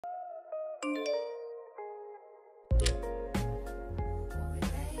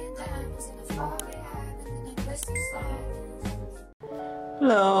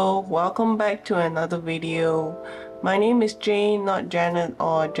Hello, welcome back to another video. My name is Jane, not Janet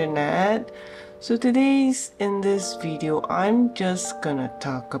or Jeanette. So in this video, I'm just gonna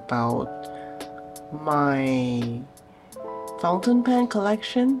talk about my fountain pen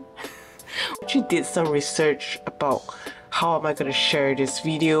collection. I actually did some research about how am I gonna share this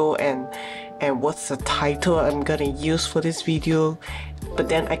video and what's the title I'm gonna use for this video, but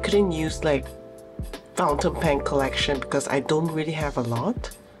then I couldn't use like fountain pen collection because I don't really have a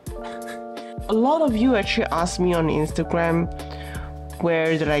lot. A lot of you actually asked me on Instagram,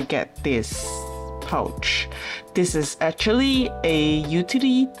 where did I get this pouch? This is actually a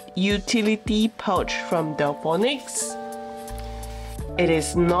utility pouch from Delfonics. It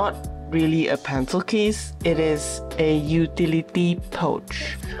is not really a pencil case, it is a utility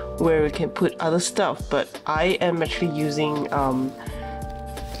pouch where we can put other stuff, but I am actually using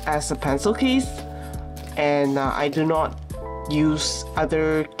as a pencil case, and I do not use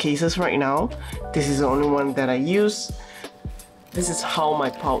other cases right now. This is the only one that I use. This is how my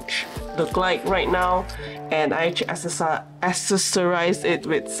pouch look like right now, and I actually accessorize it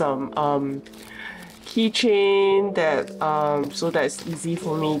with some keychain that so that it's easy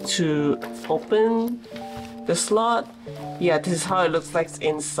for me to open the slot. Yeah, this is how it looks like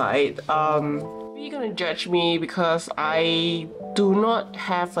inside. You're gonna judge me because I do not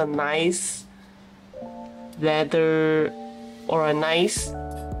have a nice leather or a nice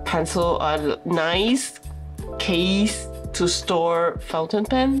pencil, a nice case to store fountain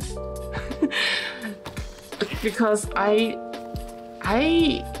pens because I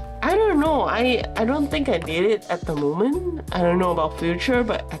don't know, I don't think I need it at the moment. I don't know about future,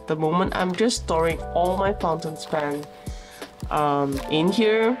 but at the moment I'm just storing all my fountain pen in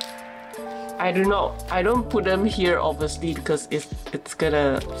here. I don't put them here obviously because it's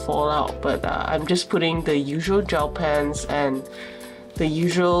gonna fall out, but I'm just putting the usual gel pens and the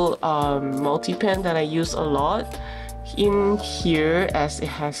usual multi-pen that I use a lot in here, as it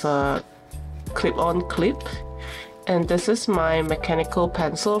has a clip-on clip. And this is my mechanical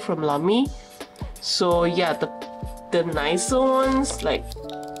pencil from Lamy. So yeah, the nicer ones like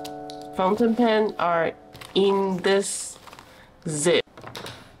fountain pen are in this zip.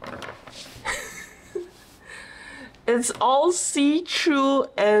 It's all see-through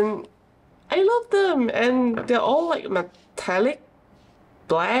and I love them, and they're all like metallic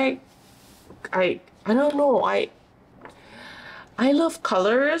black. I don't know, I love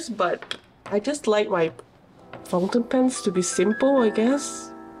colors, but I just like my fountain pens to be simple, I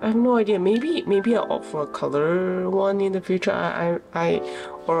guess. I have no idea. Maybe I'll opt for a color one in the future.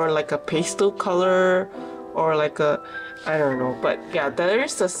 Or like a pastel color, or like a, I don't know. But yeah, there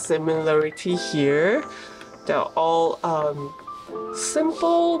is a similarity here. They're all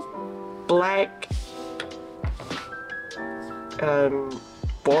simple black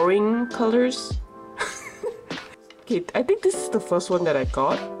boring colors. Okay, I think this is the first one that I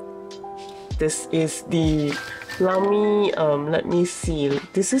got. This is the Lamy, let me see.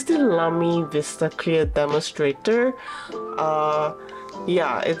 This is the Lamy Vista Clear Demonstrator.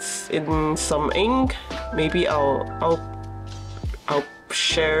 Yeah, it's in some ink. Maybe I'll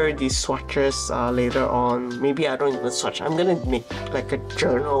share these swatches later on. Maybe I don't even swatch. I'm gonna make like a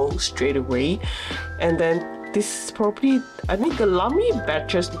journal straight away. And then this is probably, I think the Lamy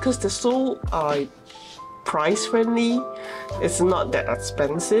batches, because they're so price friendly, it's not that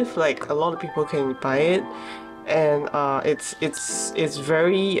expensive, like a lot of people can buy it, and it's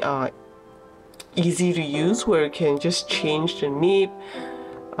very easy to use, where you can just change the nib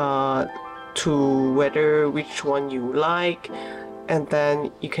to which one you like, and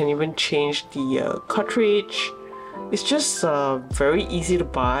then you can even change the cartridge. It's just very easy to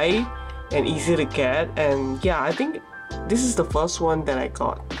buy and easy to get. And yeah, I think this is the first one that I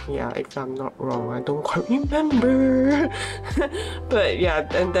got. Yeah, if I'm not wrong, I don't quite remember. But yeah,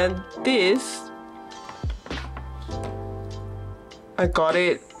 and then this, I got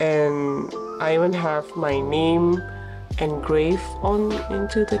it, and I even have my name engraved on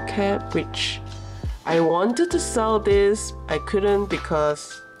into the cap, which I wanted to sell this. I couldn't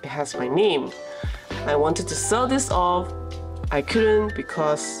because it has my name. I wanted to sell this off. I couldn't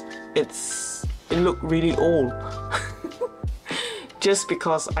because it looked really old. Just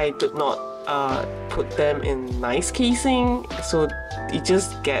because I did not put them in nice casing, so you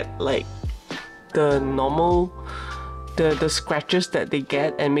just get like the normal, the scratches that they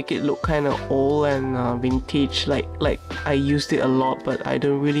get, and make it look kind of old and vintage. Like I used it a lot, but I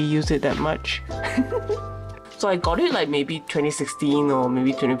don't really use it that much. So I got it like maybe 2016 or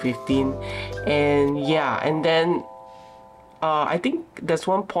maybe 2015, and yeah, and then I think there's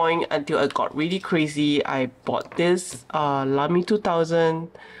one point until I got really crazy. I bought this Lamy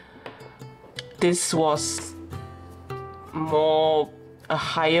 2000. This was more a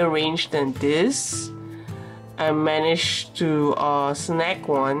higher range than this. I managed to snag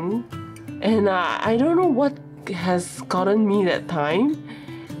one, and I don't know what has gotten me that time.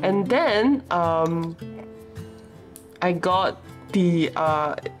 And then I got the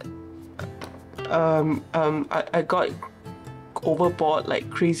I got overboard,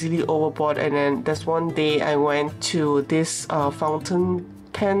 like crazily overboard, and then there's one day I went to this fountain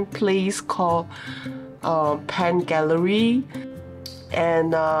pen place called Pen Gallery,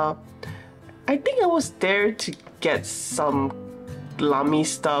 and I think I was there to get some Lamy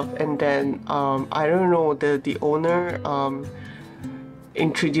stuff, and then I don't know, the owner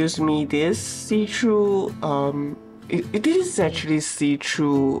introduced me this see-through it is actually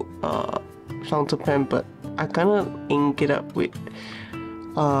see-through fountain pen, but I kind of ink it up with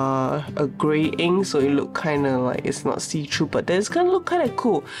a gray ink, so it look kind of like it's not see-through, but it's gonna look kind of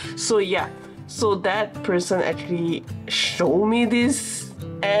cool. So yeah, so that person actually showed me this,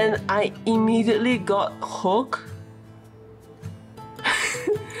 and I immediately got hooked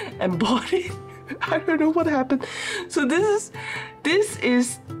and bought it. I don't know what happened. So this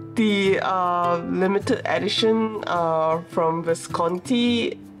is the limited edition from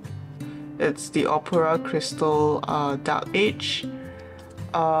Visconti. It's the Opera Crystal Dark Age,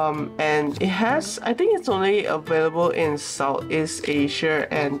 and it has, I think it's only available in Southeast Asia,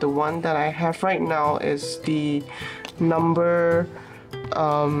 and the one that I have right now is the number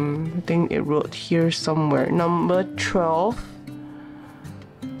I think it wrote here somewhere, number 12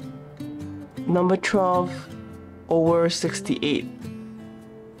 over 68.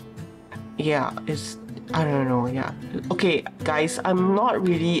 Yeah, it's, I don't know, yeah. Okay, guys, I'm not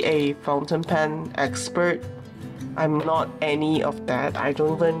really a fountain pen expert. I'm not any of that. I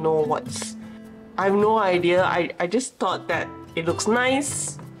don't even know what's... I have no idea. I just thought that it looks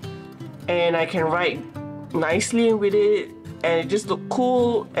nice and I can write nicely with it, and it just looked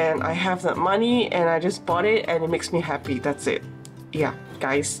cool, and I have that money and I just bought it and it makes me happy. That's it. Yeah,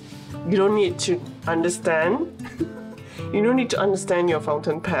 guys, you don't need to understand. You don't need to understand your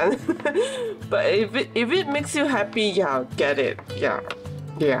fountain pen. But if it makes you happy, yeah, get it. Yeah.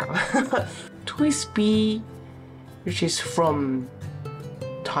 Twsbi, which is from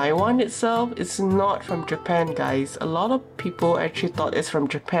Taiwan itself. It's not from Japan, guys. A lot of people actually thought it's from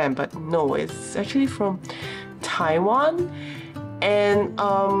Japan, but no, it's actually from Taiwan. And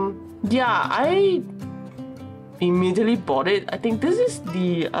yeah, I immediately bought it. I think this is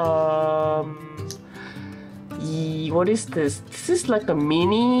the what is this? This is like a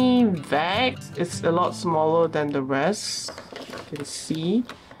mini vac. It's a lot smaller than the rest, you can see.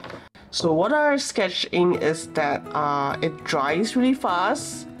 So what our sketch ink is that it dries really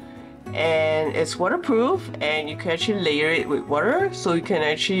fast, and it's waterproof, and you can actually layer it with water, so you can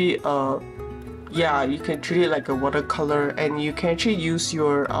actually yeah, you can treat it like a watercolor, and you can actually use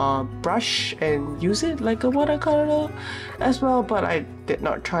your brush and use it like a watercolor as well, but I did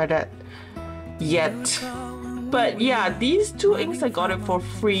not try that yet. But yeah, these two inks I got it for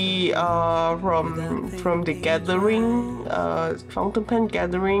free from the gathering, fountain pen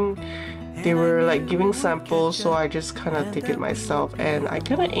gathering. They were like giving samples, so I just kind of take it myself, and I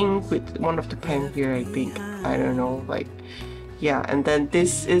kind of ink with one of the pen here, I think. I don't know, like, yeah. And then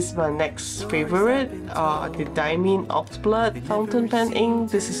this is my next favorite, the Diamine Oxblood fountain pen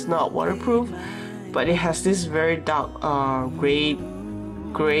ink. This is not waterproof, but it has this very dark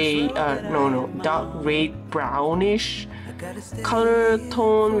dark red brownish color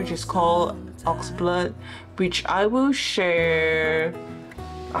tone, which is called Oxblood, which I will share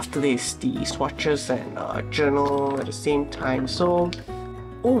after this, the swatches and journal at the same time. So,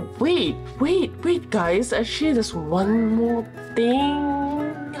 oh wait guys, actually there's one more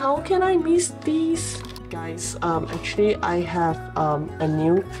thing. How can I miss these? Guys, actually I have a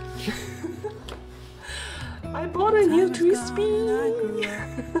new I bought a new Twsbi.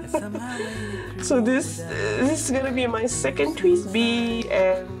 So this is gonna be my second Twsbi,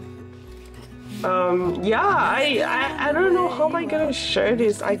 and yeah, I don't know how am I gonna share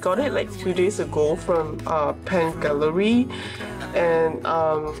this. I got it like a few days ago from Pen Gallery, and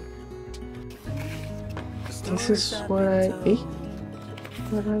this is what I do.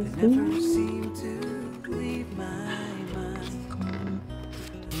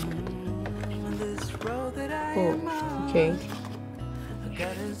 Oh, okay.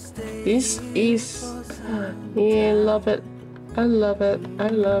 This is, yeah, I love it. I love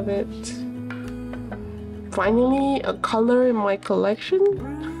it. finally a color in my collection.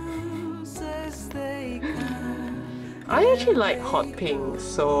 I actually like hot pink,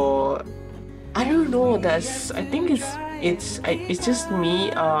 so I don't know. I think it's just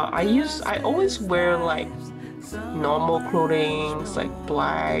me. I always wear like normal clothing, like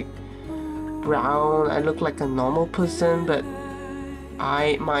black, brown. I look like a normal person, but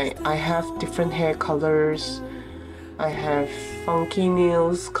I have different hair colors. I have funky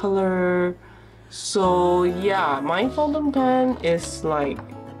nails color. So yeah, my fountain pen is like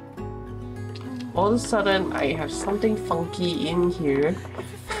all of a sudden I have something funky in here.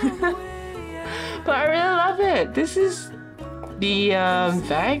 But I really love it. This is the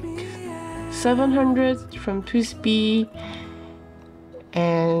Vac 700 from Twsbi,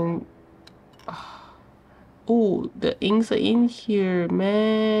 and oh, the inks are in here,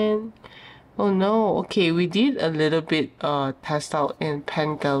 man. Oh no. Okay, we did a little bit test out in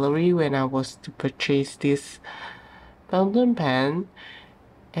pen gallery when I was to purchase this fountain pen,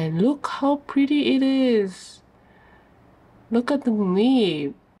 and look how pretty it is. Look at the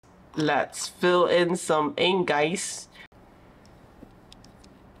nib. Let's fill in some ink, guys.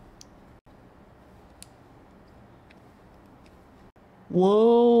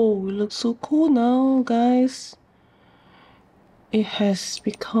 Whoa, it looks so cool now, guys. It has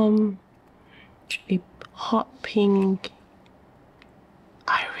become a hot pink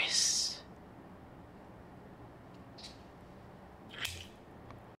iris.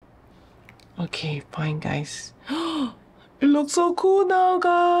 Okay, fine, guys. It looks so cool now,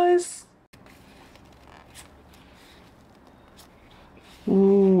 guys.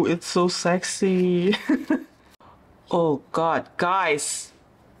 Ooh, it's so sexy. Oh god, guys,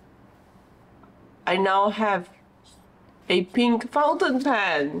 I now have a pink fountain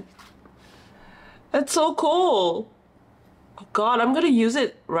pen. That's so cool. Oh god, I'm gonna use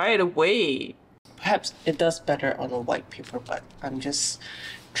it right away. Perhaps it does better on a white paper, but I'm just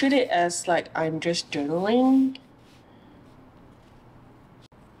treat it as like I'm just journaling.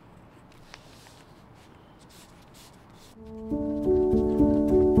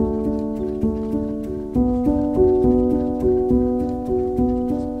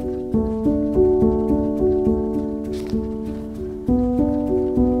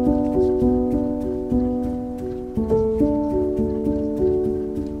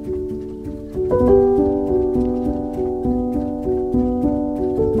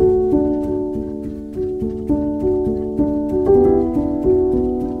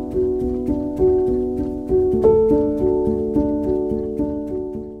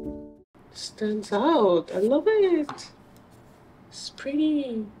 Stands out. I love it. It's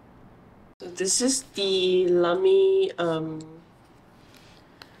pretty. So this is the Lamy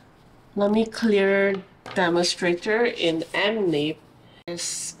Lamy clear demonstrator in M-Nib.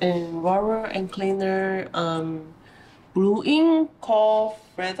 It's in Rohrer and Klingner blue ink called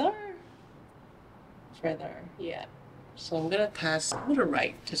Feather, yeah. So I'm gonna test. I'm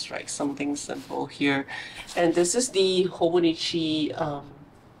gonna just write something simple here, and this is the Hobonichi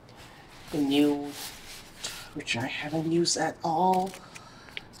the new, which I haven't used at all.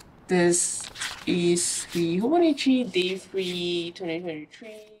 This is the Hobonichi Day Free 2023.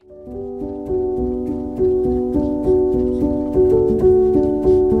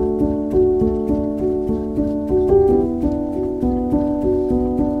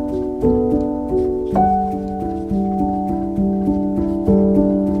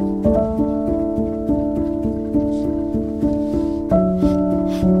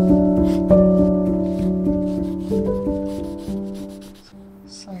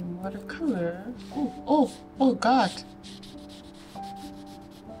 Oh god.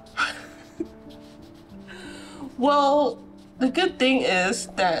 Well, the good thing is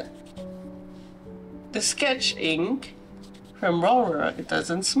that the sketch ink from Rohrer, it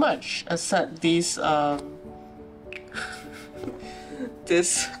doesn't smudge, except these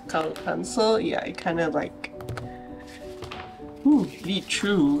this color pencil. Yeah, it kind of like really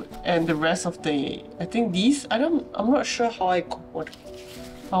true. And the rest of the, I think these, I'm not sure how I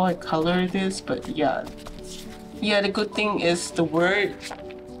color this, but yeah. Yeah, the good thing is the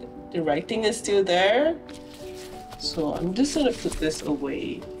writing is still there. So I'm just gonna put this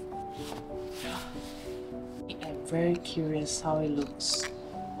away. I'm very curious how it looks.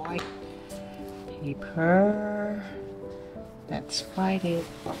 White paper. Let's write it.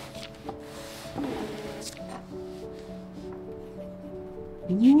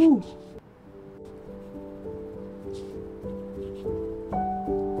 Ooh.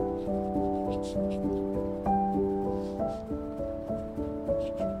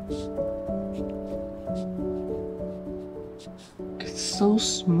 So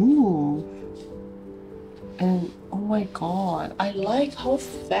smooth. my god, I like how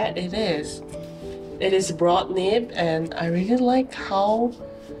fat it is. It is broad nib and I really like how,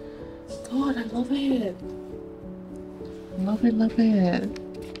 god, I love it. Love it, love it.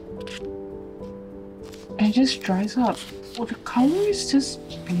 It just dries up. Oh, the color is just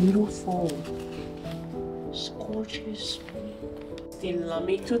beautiful. It's gorgeous. The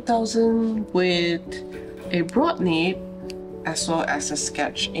Lamy 2000 with a broad nib as well as a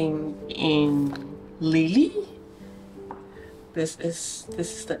sketch ink in Lily. This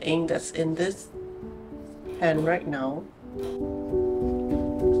is the ink that's in this pen right now.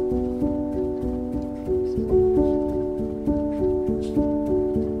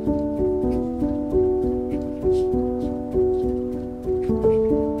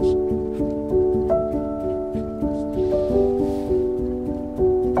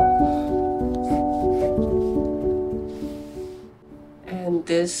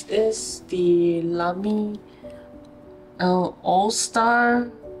 This is the Lamy All-Star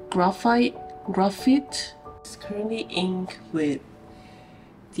Graphite. It's currently inked with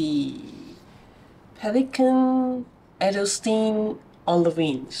the Pelican Edelstein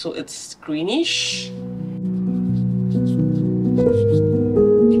Olivine, so it's greenish.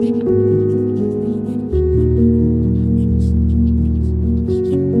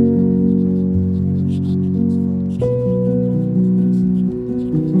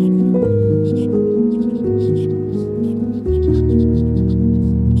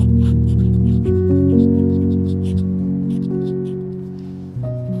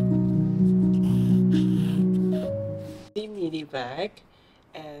 Mini bag,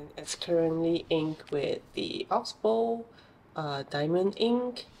 and it's currently inked with the Oxbow diamond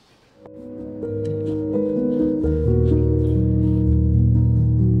ink.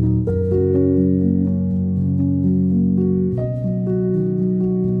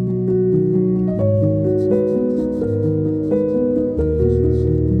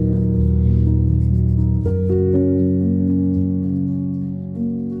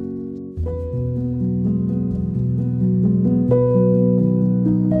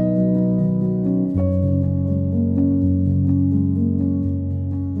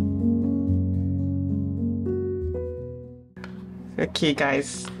 Okay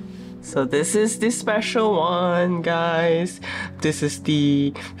guys, so this is the special one, guys. This is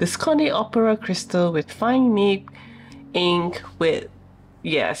the Visconti Opera Crystal with fine nib ink with,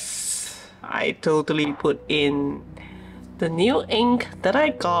 yes, I totally put in the new ink that I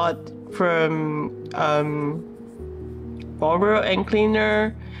got from Rohrer and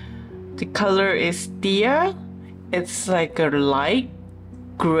Klingner. The color is Tia. It's like a light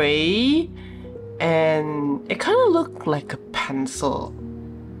gray and it kind of looked like a pencil.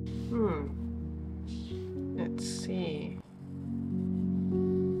 Let's see.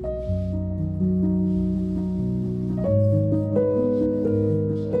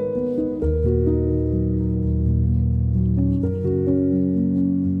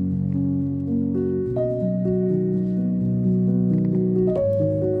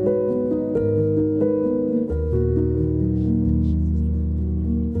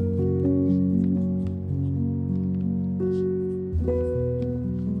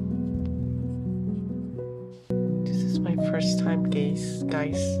 First time guys,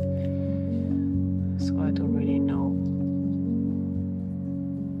 so I don't really know.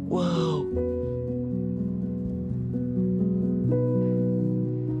 Whoa.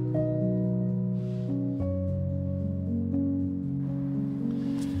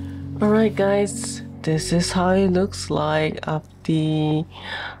 Alright guys, this is how it looks like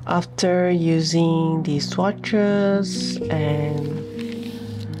after using the swatches, and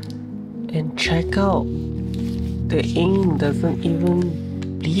check out, the ink doesn't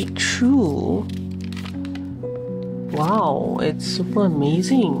even bleed through. Wow, it's super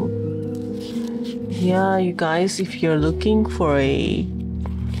amazing. Yeah, you guys, if you're looking for a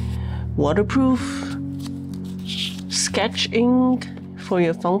waterproof sketch ink for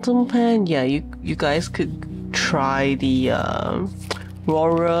your fountain pen, yeah, you guys could try the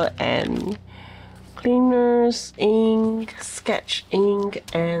Rohrer and Klingner's ink, sketch ink,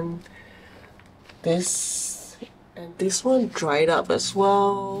 and this one dried up as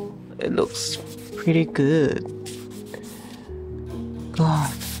well. It looks pretty good.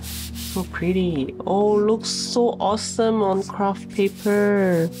 God, so pretty. Oh, looks so awesome on craft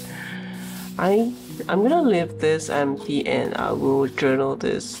paper. I'm gonna leave this empty and I will journal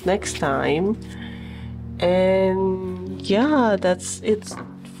this next time. And yeah, that's it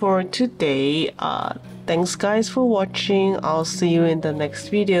for today. Thanks guys for watching. I'll see you in the next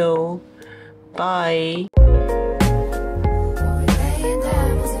video. Bye.